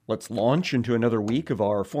Let's launch into another week of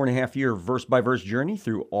our 4.5-year verse-by-verse journey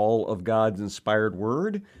through all of God's inspired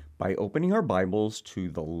word by opening our Bibles to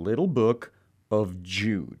the little book of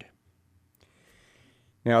Jude.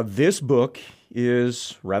 Now, this book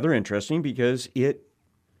is rather interesting because it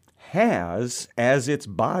has as its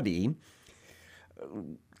body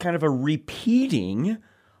kind of a repeating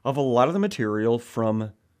of a lot of the material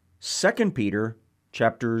from 2 Peter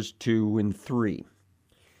chapters 2 and 3.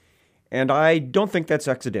 And I don't think that's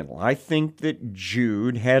accidental. I think that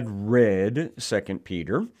Jude had read 2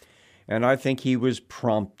 Peter, and I think he was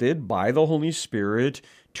prompted by the Holy Spirit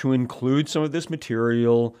to include some of this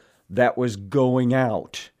material that was going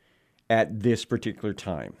out at this particular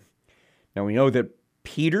time. Now, we know that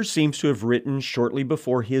Peter seems to have written shortly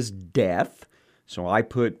before his death, so I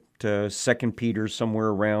put 2 Peter somewhere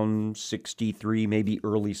around 63, maybe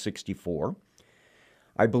early 64.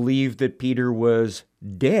 I believe that Peter was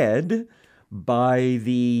dead by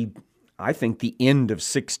I think the end of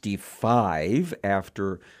 65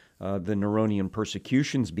 after the Neronian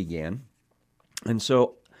persecutions began. And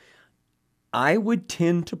so I would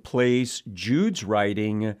tend to place Jude's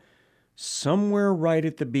writing somewhere right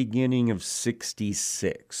at the beginning of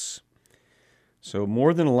 66. So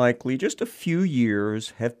more than likely, just a few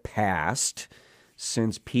years have passed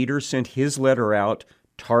since Peter sent his letter out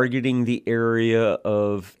targeting the area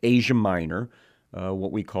of Asia Minor,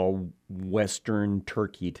 what we call Western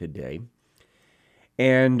Turkey today.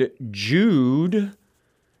 And Jude,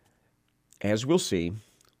 as we'll see,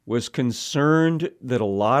 was concerned that a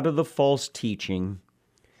lot of the false teaching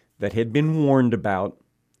that had been warned about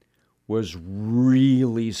was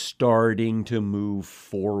really starting to move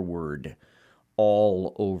forward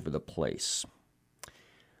all over the place.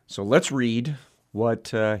 So let's read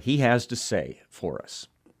what he has to say for us.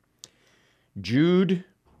 Jude,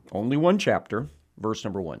 only one chapter, verse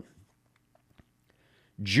number 1.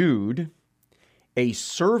 Jude, a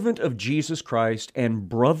servant of Jesus Christ and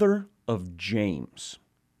brother of James.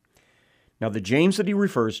 Now, the James that he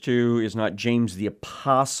refers to is not James the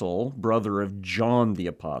Apostle, brother of John the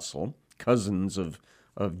Apostle, cousins of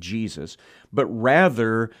Jesus, but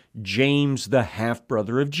rather James the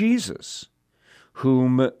half-brother of Jesus,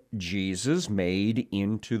 whom Jesus made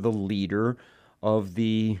into the leader of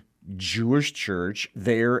the Jewish church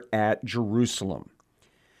there at Jerusalem.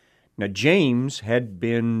 Now, James had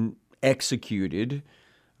been executed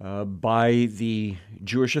by the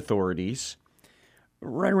Jewish authorities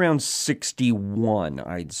right around 61,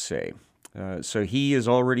 I'd say. So he is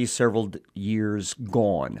already several years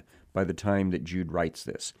gone by the time that Jude writes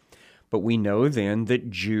this. But we know then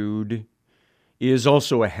that Jude is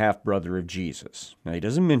also a half-brother of Jesus. Now, he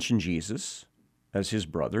doesn't mention Jesus as his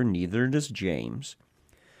brother, neither does James,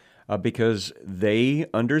 because they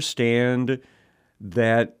understand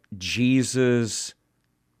that Jesus'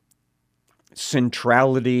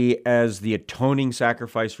 centrality as the atoning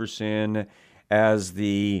sacrifice for sin, as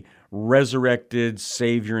the resurrected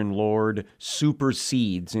Savior and Lord,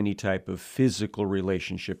 supersedes any type of physical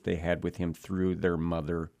relationship they had with him through their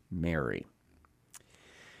mother, Mary.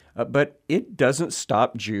 But it doesn't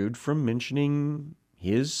stop Jude from mentioning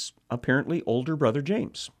his apparently older brother,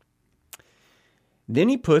 James. Then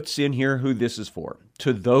he puts in here who this is for.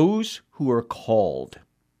 To those who are called,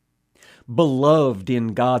 beloved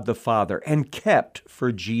in God the Father, and kept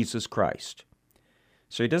for Jesus Christ.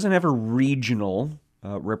 So he doesn't have a regional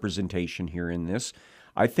representation here in this.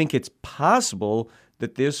 I think it's possible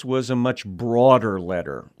that this was a much broader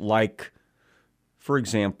letter, like, for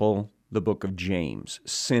example, the book of James,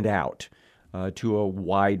 sent out to a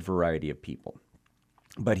wide variety of people.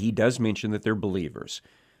 But he does mention that they're believers.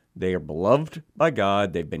 They are beloved by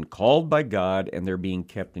God, they've been called by God, and they're being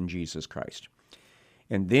kept in Jesus Christ.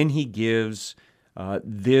 And then he gives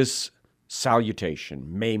this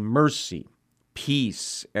salutation: may mercy,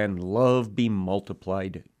 peace, and love be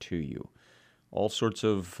multiplied to you. All sorts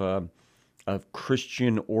of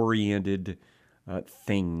Christian-oriented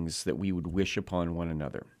things that we would wish upon one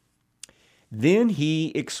another. Then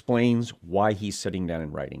he explains why he's sitting down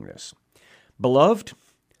and writing this. Beloved,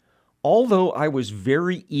 although I was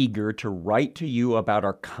very eager to write to you about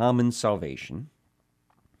our common salvation,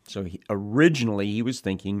 so originally he was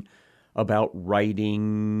thinking about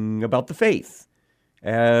writing about the faith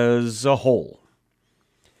as a whole,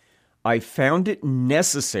 I found it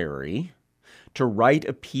necessary to write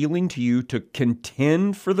appealing to you to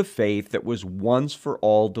contend for the faith that was once for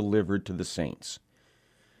all delivered to the saints.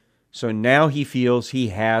 So now he feels he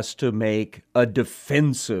has to make a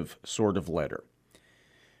defensive sort of letter,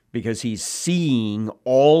 because he's seeing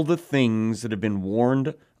all the things that have been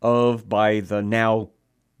warned of by the now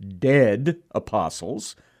dead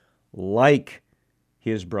apostles, like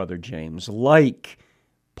his brother James, like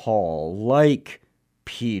Paul, like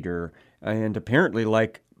Peter, and apparently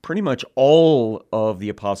like pretty much all of the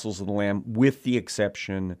apostles of the Lamb, with the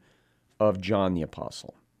exception of John the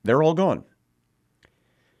Apostle. They're all gone.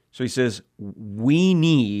 So he says, we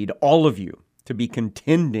need all of you to be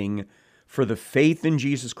contending for the faith in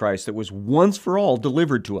Jesus Christ that was once for all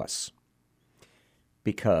delivered to us.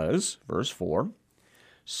 Because, verse 4,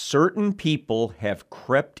 certain people have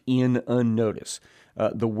crept in unnoticed.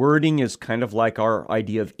 The wording is kind of like our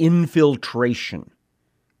idea of infiltration.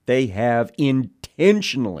 They have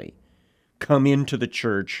intentionally come into the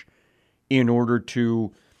church in order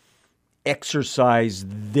to exercise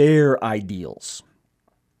their ideals,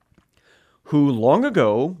 who long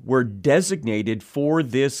ago were designated for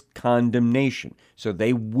this condemnation. So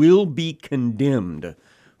they will be condemned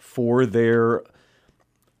for their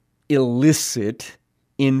illicit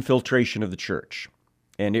infiltration of the church.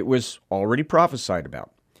 And it was already prophesied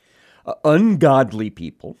about. Ungodly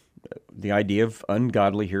people, the idea of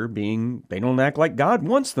ungodly here being they don't act like God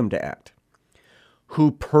wants them to act,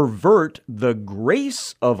 who pervert the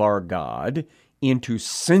grace of our God into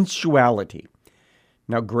sensuality.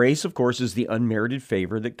 Now, grace, of course, is the unmerited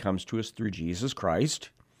favor that comes to us through Jesus Christ.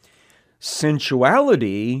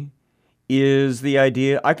 Sensuality is the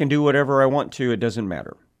idea I can do whatever I want to, it doesn't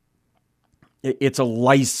matter. It's a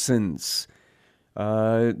license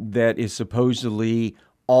that is supposedly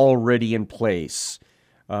already in place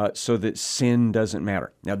so that sin doesn't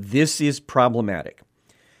matter. Now, this is problematic.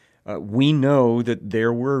 We know that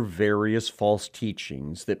there were various false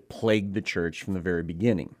teachings that plagued the church from the very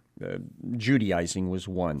beginning. Judaizing was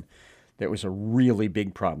one that was a really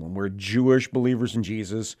big problem, where Jewish believers in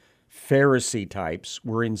Jesus, Pharisee types,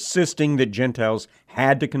 were insisting that Gentiles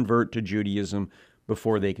had to convert to Judaism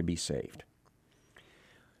before they could be saved.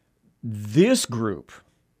 This group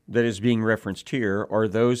that is being referenced here are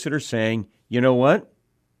those that are saying, you know what?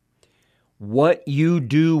 What you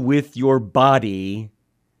do with your body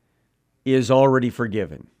is already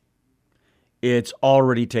forgiven. It's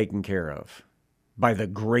already taken care of by the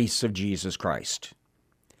grace of Jesus Christ.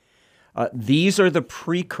 These are the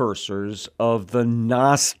precursors of the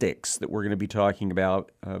Gnostics that we're going to be talking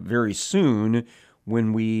about very soon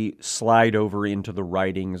when we slide over into the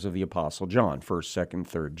writings of the Apostle John, 1st, 2nd,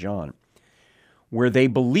 3rd John, where they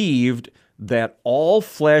believed that all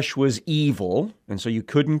flesh was evil, and so you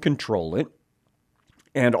couldn't control it,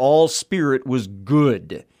 and all spirit was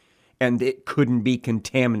good, and it couldn't be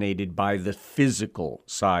contaminated by the physical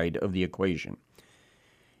side of the equation.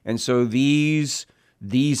 And so these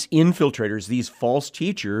infiltrators, these false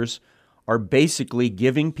teachers, are basically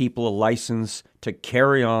giving people a license to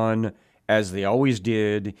carry on as they always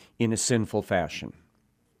did in a sinful fashion.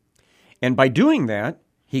 And by doing that,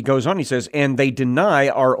 he goes on, he says, and they deny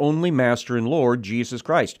our only Master and Lord, Jesus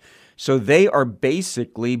Christ. So they are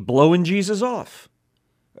basically blowing Jesus off.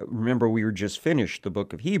 Remember, we were just finished the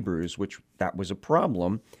book of Hebrews, which that was a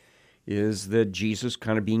problem, is that Jesus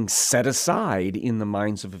kind of being set aside in the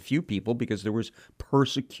minds of a few people because there was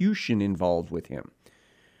persecution involved with him.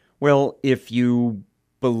 Well, if you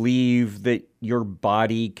believe that your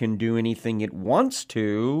body can do anything it wants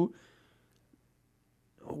to,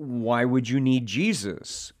 why would you need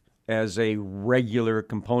Jesus as a regular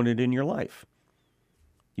component in your life?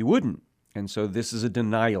 You wouldn't. And so this is a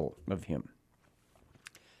denial of him.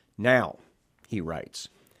 Now, he writes,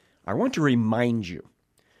 I want to remind you,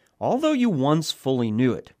 although you once fully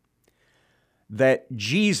knew it, that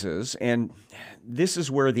Jesus, and this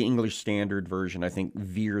is where the English Standard Version, I think,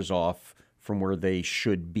 veers off from where they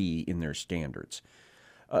should be in their standards.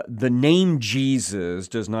 The name Jesus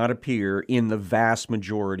does not appear in the vast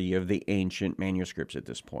majority of the ancient manuscripts at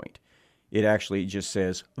this point. It actually just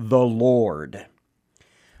says, the Lord.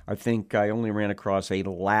 I think I only ran across a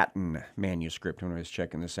Latin manuscript when I was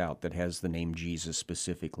checking this out that has the name Jesus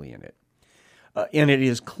specifically in it. And it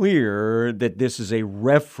is clear that this is a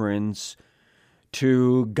reference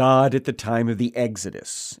to God at the time of the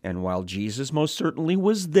Exodus. And while Jesus most certainly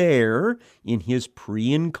was there in his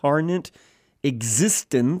pre-incarnate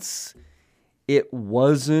existence, it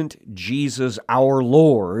wasn't Jesus our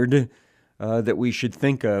Lord that we should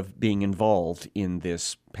think of being involved in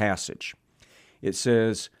this passage. It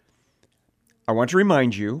says, I want to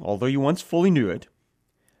remind you, although you once fully knew it,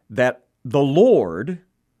 that the Lord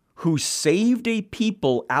who saved a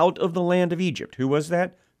people out of the land of Egypt, who was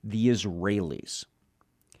that? The Israelis,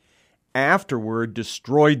 afterward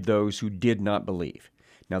destroyed those who did not believe.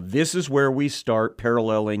 Now, this is where we start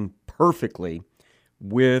paralleling perfectly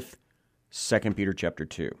with 2 Peter chapter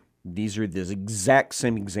 2. These are the exact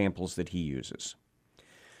same examples that he uses.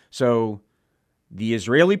 So, the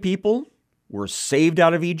Israeli people were saved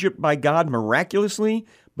out of Egypt by God miraculously,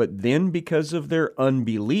 but then because of their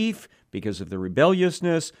unbelief, because of their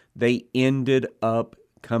rebelliousness, they ended up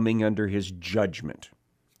coming under his judgment.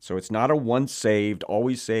 So it's not a once saved,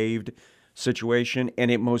 always saved situation,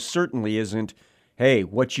 and it most certainly isn't, hey,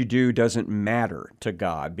 what you do doesn't matter to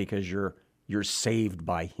God because you're saved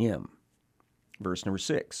by him. Verse number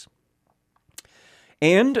 6.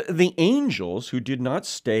 And the angels who did not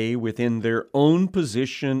stay within their own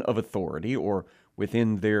position of authority or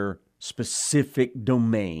within their specific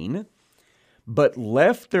domain, but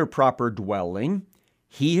left their proper dwelling,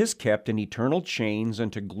 he has kept in eternal chains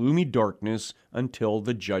unto gloomy darkness until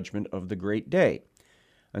the judgment of the great day.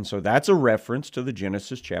 And so that's a reference to the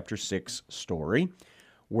Genesis chapter 6 story,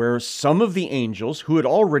 where some of the angels who had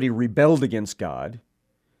already rebelled against God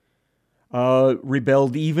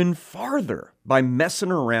rebelled even farther by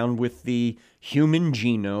messing around with the human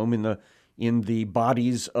genome in the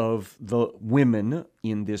bodies of the women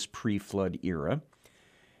in this pre-flood era.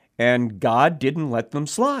 And God didn't let them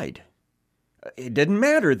slide. It didn't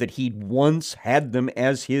matter that he'd once had them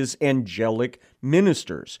as his angelic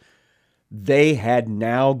ministers. They had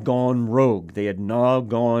now gone rogue. They had now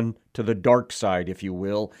gone to the dark side, if you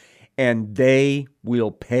will, and they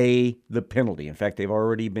will pay the penalty. In fact, they've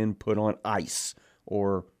already been put on ice,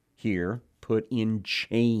 or here, put in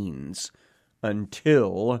chains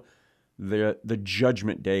until the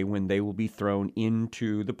judgment day when they will be thrown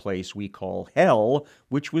into the place we call hell,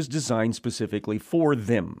 which was designed specifically for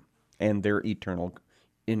them and their eternal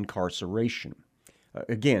incarceration.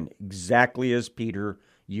 Again, exactly as Peter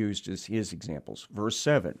used as his examples. Verse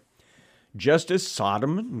 7, just as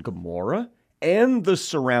Sodom and Gomorrah and the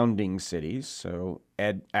surrounding cities, so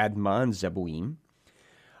Admah and Zeboim,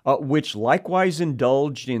 which likewise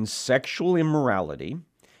indulged in sexual immorality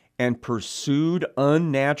and pursued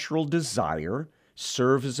unnatural desire,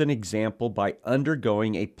 serve as an example by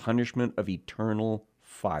undergoing a punishment of eternal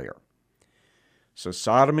fire. So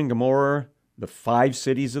Sodom and Gomorrah, the 5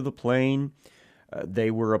 cities of the plain,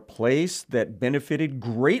 they were a place that benefited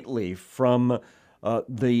greatly from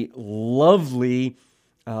the lovely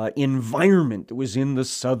environment that was in the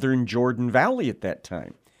southern Jordan Valley at that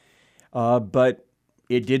time. But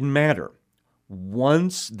it didn't matter.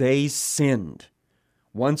 Once they sinned,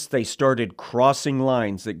 once they started crossing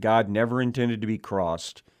lines that God never intended to be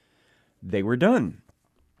crossed, they were done.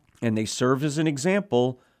 And they served as an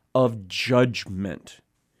example of judgment.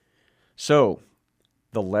 So,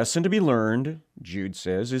 the lesson to be learned, Jude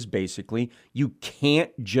says, is basically you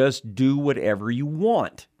can't just do whatever you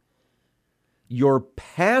want. Your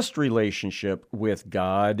past relationship with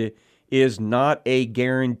God is not a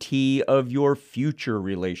guarantee of your future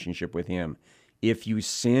relationship with him. If you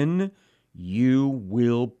sin, you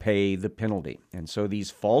will pay the penalty. And so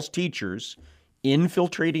these false teachers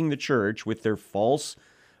infiltrating the church with their false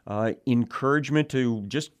encouragement to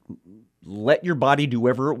just let your body do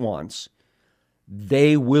whatever it wants,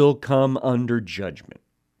 they will come under judgment.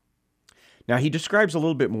 Now, he describes a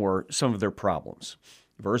little bit more some of their problems.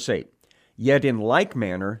 Verse 8, yet in like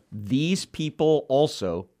manner, these people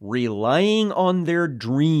also, relying on their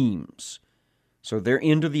dreams. So they're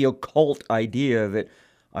into the occult idea that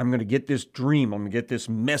I'm going to get this dream, I'm going to get this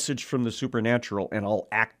message from the supernatural, and I'll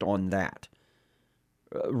act on that,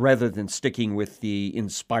 rather than sticking with the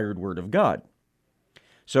inspired word of God.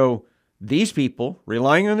 So these people,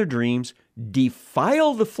 relying on their dreams,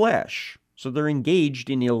 defile the flesh. So they're engaged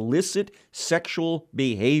in illicit sexual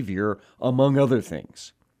behavior, among other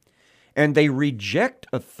things. And they reject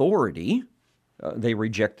authority. They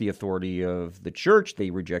reject the authority of the church. They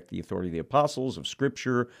reject the authority of the apostles, of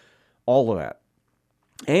Scripture, all of that.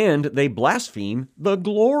 And they blaspheme the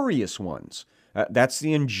glorious ones. That's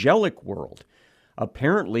the angelic world.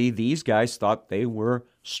 Apparently, these guys thought they were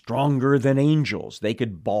stronger than angels. They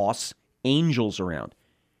could boss angels around.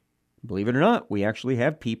 Believe it or not, we actually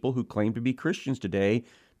have people who claim to be Christians today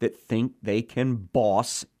that think they can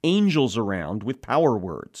boss angels around with power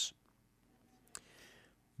words.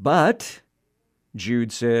 But,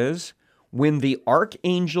 Jude says, when the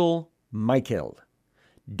archangel Michael,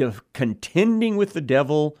 contending with the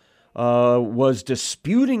devil, was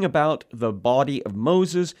disputing about the body of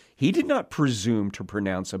Moses, he did not presume to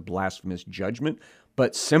pronounce a blasphemous judgment,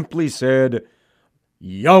 but simply said,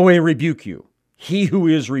 Yahweh rebuke you. He who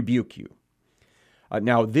is rebuke you.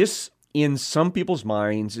 Now, this, in some people's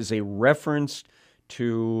minds, is a reference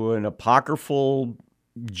to an apocryphal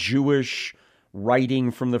Jewish writing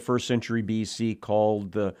from the 1st century BC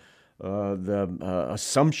called the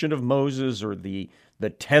Assumption of Moses, or the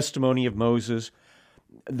Testimony of Moses.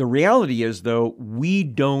 The reality is, though, we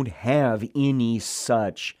don't have any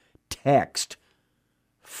such text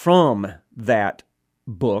from that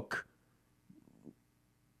book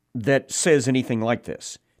that says anything like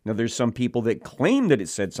this. Now, there's some people that claim that it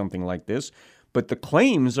said something like this, but the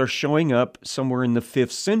claims are showing up somewhere in the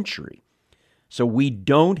 5th century. So we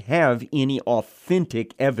don't have any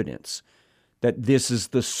authentic evidence that this is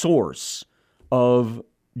the source of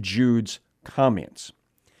Jude's comments.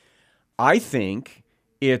 I think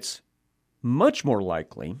it's much more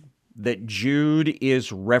likely that Jude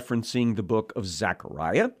is referencing the book of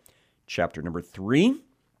Zechariah, chapter number 3,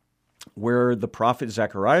 where the prophet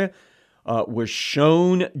Zechariah was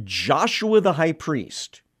shown Joshua the high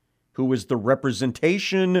priest, who was the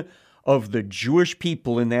representation of the Jewish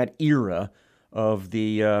people in that era of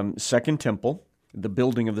the Second Temple, the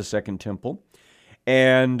building of the Second Temple.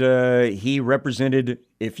 And he represented,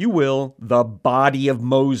 if you will, the body of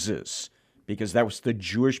Moses, because that was the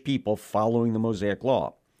Jewish people following the Mosaic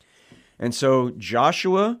law. And so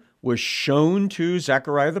Joshua was shown to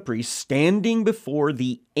Zechariah the priest standing before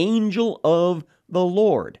the angel of the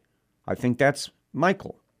Lord. I think that's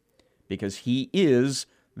Michael, because he is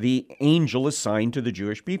the angel assigned to the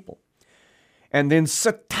Jewish people. And then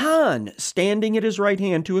Satan standing at his right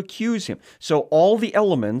hand to accuse him. So all the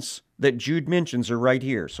elements that Jude mentions are right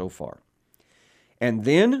here so far. And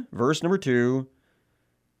then, verse number 2,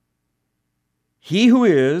 he who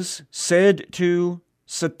is said to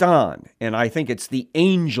Satan, and I think it's the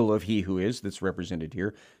angel of he who is that's represented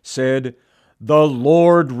here, said, "The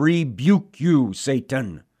Lord rebuke you,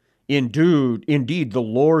 Satan. Indeed, the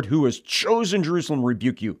Lord who has chosen Jerusalem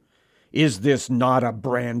rebuke you. Is this not a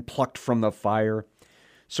brand plucked from the fire?"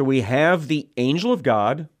 So we have the angel of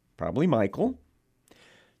God, probably Michael,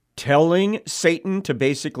 telling Satan to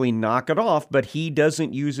basically knock it off, but he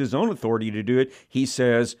doesn't use his own authority to do it. He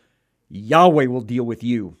says, Yahweh will deal with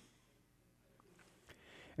you.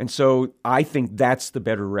 And so I think that's the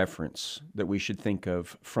better reference that we should think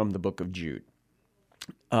of from the book of Jude.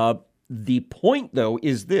 The point, though,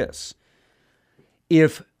 is this.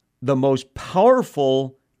 If the most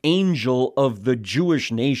powerful angel of the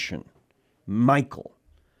Jewish nation, Michael,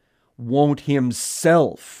 won't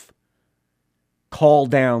himself call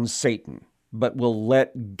down Satan, but will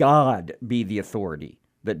let God be the authority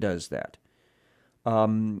that does that,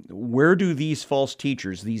 where do these false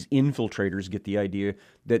teachers, these infiltrators, get the idea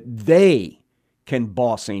that they can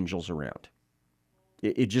boss angels around?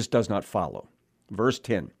 It just does not follow. Verse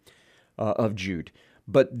 10 of Jude.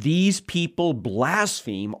 But these people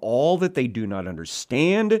blaspheme all that they do not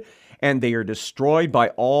understand, and they are destroyed by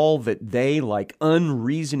all that they, like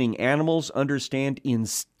unreasoning animals, understand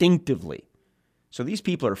instinctively. So these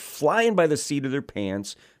people are flying by the seat of their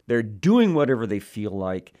pants. They're doing whatever they feel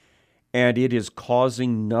like, and it is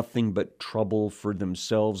causing nothing but trouble for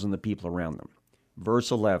themselves and the people around them.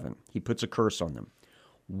 Verse 11, he puts a curse on them.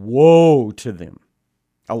 Woe to them!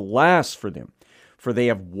 Alas for them! For they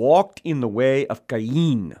have walked in the way of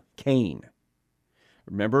Cain.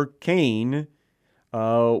 Remember, Cain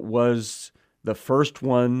was the first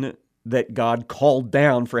one that God called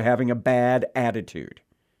down for having a bad attitude.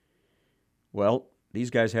 Well, these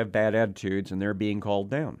guys have bad attitudes, and they're being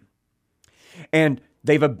called down. And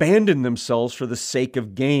they've abandoned themselves for the sake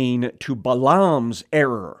of gain to Balaam's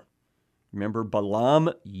error. Remember,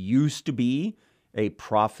 Balaam used to be a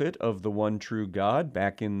prophet of the one true God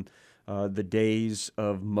back in the days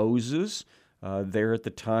of Moses, there at the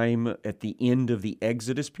time, at the end of the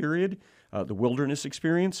Exodus period, the wilderness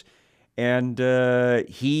experience. And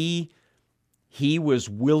he was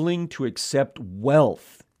willing to accept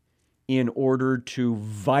wealth in order to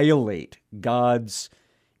violate God's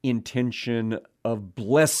intention of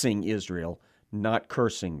blessing Israel, not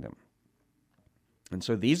cursing them. And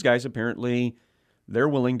so these guys apparently, they're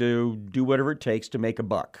willing to do whatever it takes to make a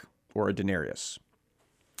buck or a denarius.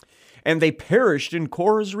 And they perished in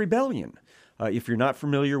Korah's rebellion. If you're not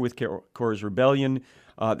familiar with Korah's rebellion,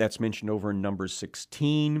 that's mentioned over in Numbers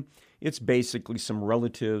 16. It's basically some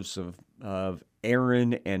relatives of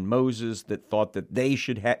Aaron and Moses that thought that they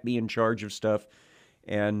should be in charge of stuff,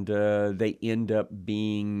 and they end up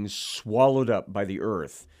being swallowed up by the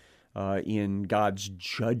earth in God's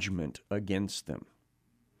judgment against them.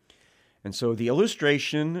 And so the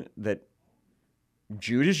illustration that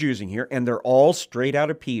Jude is using here, and they're all straight out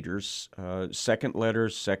of Peter's second letter,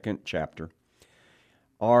 second chapter,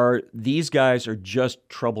 are these guys are just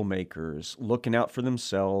troublemakers looking out for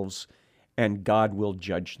themselves, and God will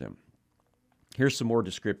judge them. Here's some more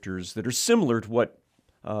descriptors that are similar to what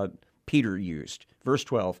Peter used. Verse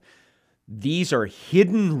 12, these are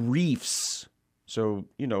hidden reefs. So,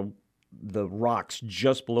 the rocks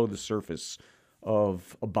just below the surface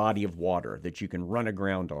of a body of water that you can run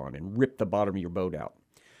aground on and rip the bottom of your boat out.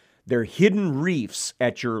 They're hidden reefs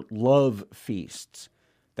at your love feasts.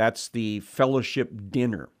 That's the fellowship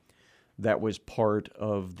dinner that was part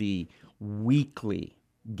of the weekly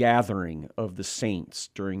gathering of the saints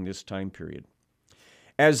during this time period.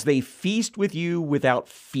 As they feast with you without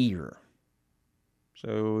fear.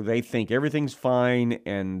 So they think everything's fine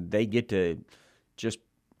and they get to just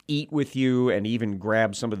eat with you and even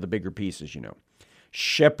grab some of the bigger pieces,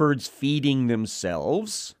 Shepherds feeding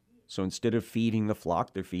themselves. So instead of feeding the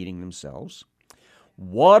flock, they're feeding themselves.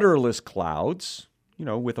 Waterless clouds,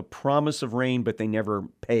 with a promise of rain, but they never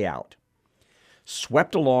pay out.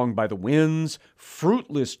 Swept along by the winds,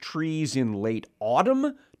 fruitless trees in late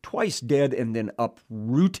autumn, twice dead and then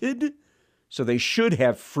uprooted. So they should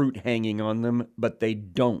have fruit hanging on them, but they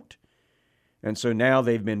don't. And so now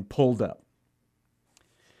they've been pulled up.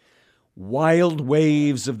 Wild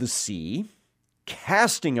waves of the sea,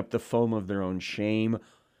 casting up the foam of their own shame.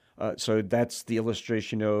 So that's the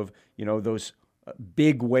illustration of, those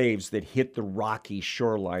big waves that hit the rocky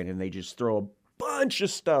shoreline and they just throw a bunch of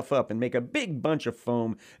stuff up and make a big bunch of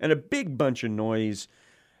foam and a big bunch of noise.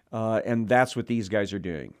 And that's what these guys are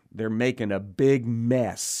doing. They're making a big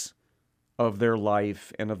mess of their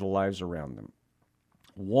life and of the lives around them.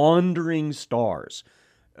 Wandering stars.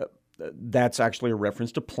 That's actually a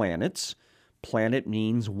reference to planets. Planet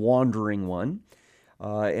means wandering one.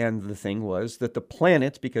 And the thing was that the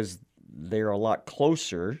planets, because they're a lot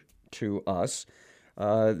closer to us,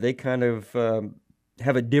 they kind of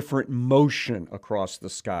have a different motion across the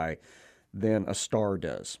sky than a star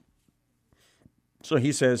does. So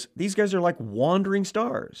he says, these guys are like wandering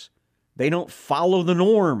stars. They don't follow the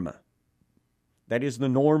norm. That is the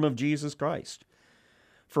norm of Jesus Christ.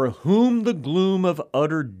 For whom the gloom of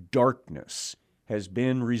utter darkness has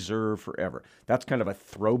been reserved forever. That's kind of a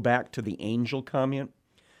throwback to the angel comment,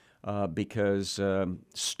 because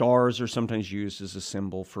stars are sometimes used as a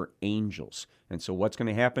symbol for angels. And so what's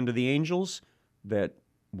going to happen to the angels that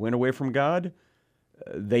went away from God?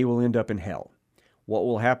 They will end up in hell. What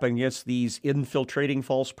will happen against these infiltrating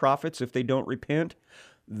false prophets if they don't repent?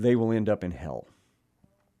 They will end up in hell.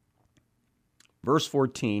 Verse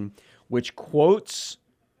 14, which quotes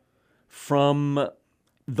from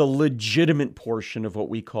the legitimate portion of what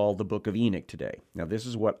we call the book of Enoch today. Now, this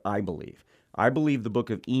is what I believe. I believe the book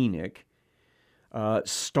of Enoch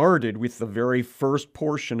started with the very first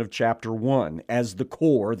portion of chapter 1 as the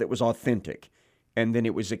core that was authentic. And then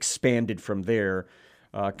it was expanded from there,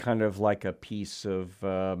 kind of like a piece of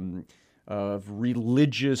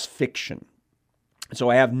religious fiction. So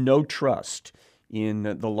I have no trust in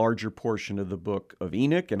the larger portion of the book of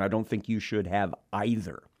Enoch, and I don't think you should have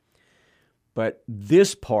either. But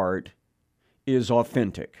this part is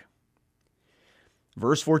authentic.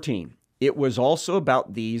 Verse 14, it was also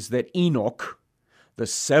about these that Enoch, the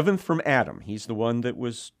seventh from Adam, he's the one that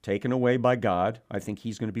was taken away by God. I think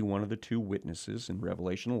he's going to be one of the two witnesses in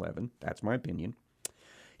Revelation 11. That's my opinion.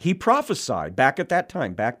 He prophesied back at that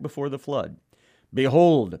time, back before the flood.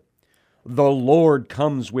 Behold, the Lord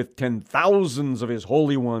comes with 10,000s of his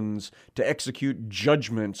holy ones to execute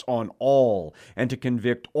judgments on all and to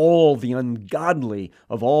convict all the ungodly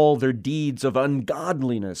of all their deeds of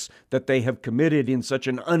ungodliness that they have committed in such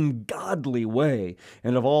an ungodly way,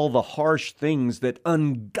 and of all the harsh things that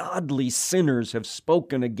ungodly sinners have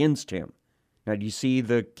spoken against him. Now, do you see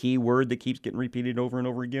the key word that keeps getting repeated over and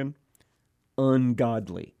over again?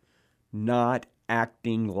 Ungodly. Not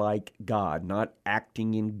acting like God, not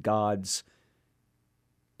acting in God's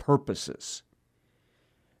purposes.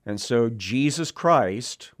 And so Jesus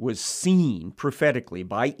Christ was seen prophetically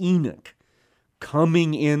by Enoch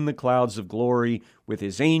coming in the clouds of glory with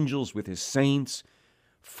his angels, with his saints,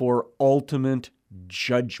 for ultimate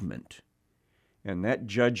judgment. And that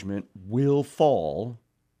judgment will fall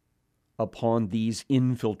upon these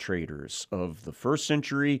infiltrators of the first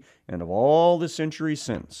century and of all the centuries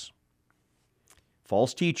since.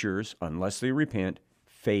 False teachers, unless they repent,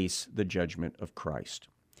 face the judgment of Christ.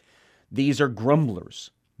 These are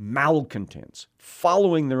grumblers, malcontents,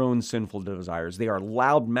 following their own sinful desires. They are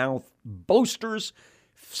loudmouth boasters,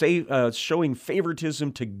 showing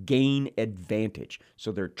favoritism to gain advantage.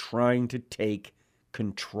 So they're trying to take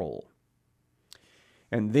control.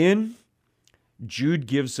 And then Jude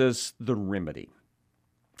gives us the remedy.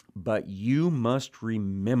 But you must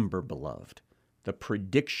remember, beloved, the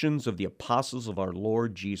predictions of the apostles of our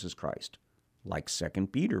Lord Jesus Christ, like 2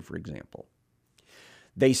 Peter, for example.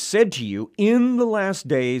 They said to you, in the last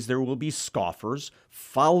days there will be scoffers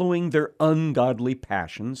following their ungodly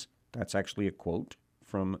passions. That's actually a quote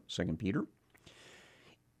from 2 Peter.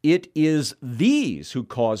 It is these who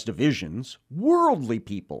cause divisions, worldly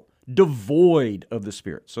people, devoid of the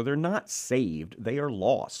Spirit. So they're not saved, they are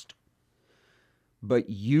lost. But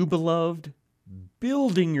you, beloved,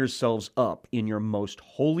 building yourselves up in your most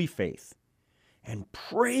holy faith and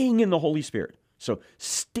praying in the Holy Spirit. So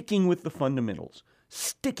sticking with the fundamentals,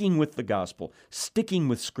 sticking with the gospel, sticking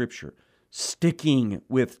with Scripture, sticking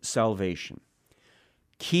with salvation.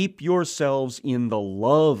 Keep yourselves in the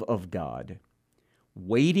love of God,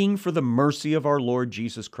 waiting for the mercy of our Lord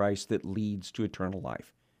Jesus Christ that leads to eternal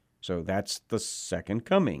life. So that's the second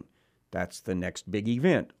coming. That's the next big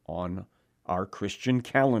event on our Christian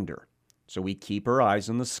calendar. So we keep our eyes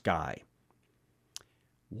on the sky.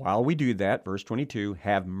 While we do that, verse 22,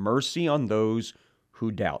 have mercy on those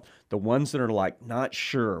who doubt. The ones that are like, not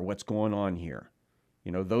sure what's going on here.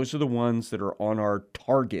 You know, those are the ones that are on our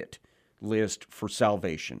target list for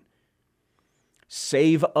salvation.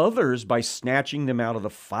 Save others by snatching them out of the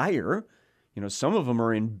fire. You know, some of them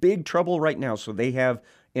are in big trouble right now, so they have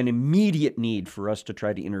an immediate need for us to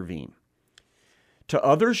try to intervene. To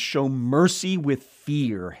others, show mercy with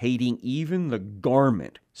fear, hating even the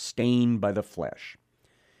garment stained by the flesh.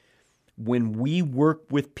 When we work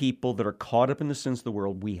with people that are caught up in the sins of the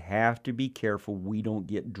world, we have to be careful we don't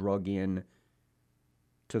get drug in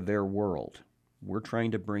to their world. We're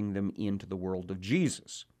trying to bring them into the world of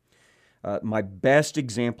Jesus. My best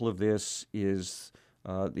example of this is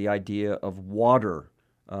the idea of water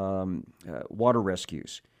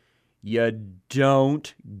rescues. You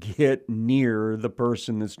don't get near the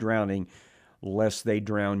person that's drowning lest they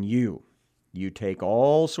drown you. You take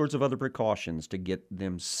all sorts of other precautions to get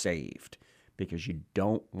them saved because you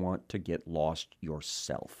don't want to get lost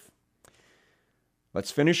yourself.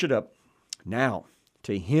 Let's finish it up. Now,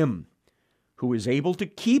 to Him who is able to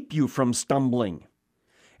keep you from stumbling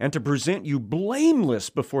and to present you blameless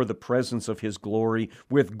before the presence of His glory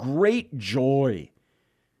with great joy,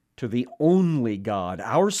 to the only God,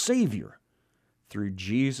 our Savior, through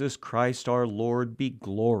Jesus Christ our Lord, be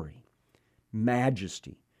glory,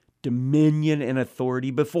 majesty, dominion, and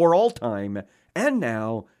authority before all time, and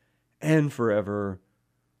now, and forever.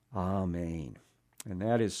 Amen. And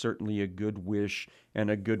that is certainly a good wish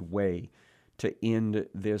and a good way to end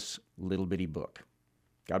this little bitty book.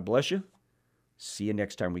 God bless you. See you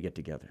next time we get together.